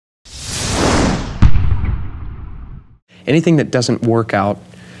Anything that doesn't work out,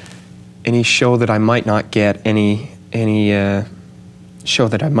 any show that I might not get, any show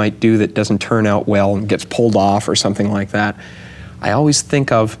that I might do that doesn't turn out well and gets pulled off or something like that, I always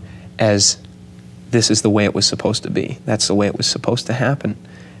think of as this is the way it was supposed to be. That's the way it was supposed to happen,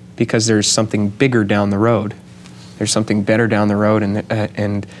 because there's something bigger down the road. There's something better down the road,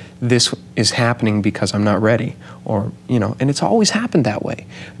 and this is happening because I'm not ready, or, you know, and it's always happened that way.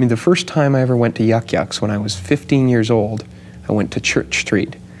 I mean, the first time I ever went to Yuck Yucks when I was 15 years old, I went to Church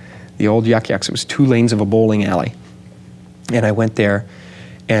Street, the old Yuck Yucks. It was 2 lanes of a bowling alley, and I went there,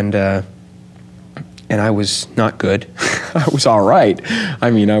 and I was not good. I was all right.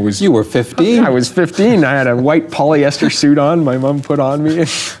 I mean, I was... You were 15? I was 15. I had a white polyester suit on my mom put on me, and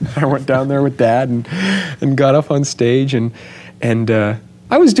I went down there with Dad and got up on stage, and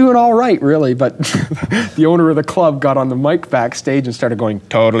I was doing all right, really, but the owner of the club got on the mic backstage and started going,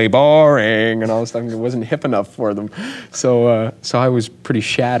 "Totally boring," and all this stuff. It wasn't hip enough for them. So I was pretty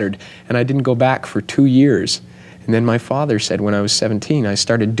shattered, and I didn't go back for 2 years. And then my father said when I was 17, I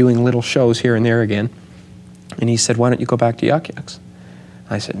started doing little shows here and there again. And he said, "Why don't you go back to Yuck Yucks?"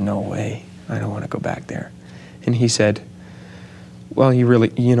 I said, "No way, I don't want to go back there." And he said, "Well,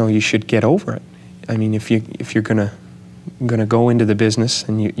 you should get over it. I mean, if you're gonna go into the business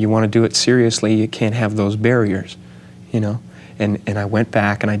and you want to do it seriously, you can't have those barriers, you know." And I went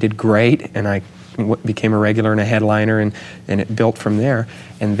back and I did great, and I became a regular and a headliner, and it built from there.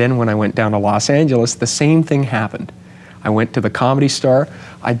 And then when I went down to Los Angeles, the same thing happened. I went to the Comedy Store.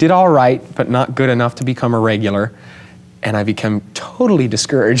 I did all right, but not good enough to become a regular. And I became totally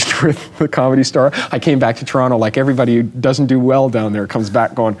discouraged with the Comedy Store. I came back to Toronto like everybody who doesn't do well down there comes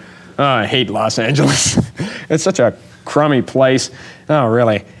back going, "Oh, I hate Los Angeles. It's such a crummy place. Oh,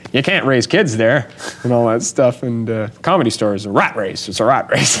 really? You can't raise kids there," and all that stuff. And Comedy Store is a rat race. It's a rat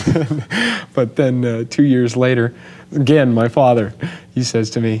race. But then 2 years later, again, my father, he says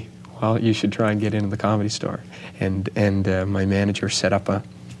to me, "Well, you should try and get into the Comedy Store." And my manager set up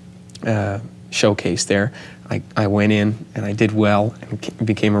a showcase there. I went in and I did well and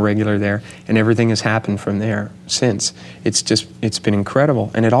became a regular there, and everything has happened from there since. It's been incredible,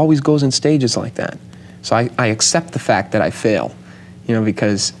 and it always goes in stages like that. So I accept the fact that I fail, you know,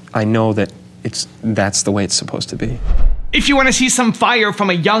 because I know that that's the way it's supposed to be. If you want to see some fire from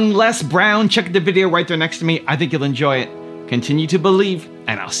a young Les Brown, check the video right there next to me. I think you'll enjoy it. Continue to believe,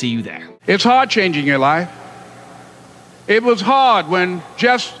 and I'll see you there. It's hard changing your life. It was hard when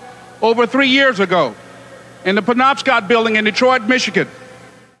just over 3 years ago, in the Penobscot building in Detroit, Michigan,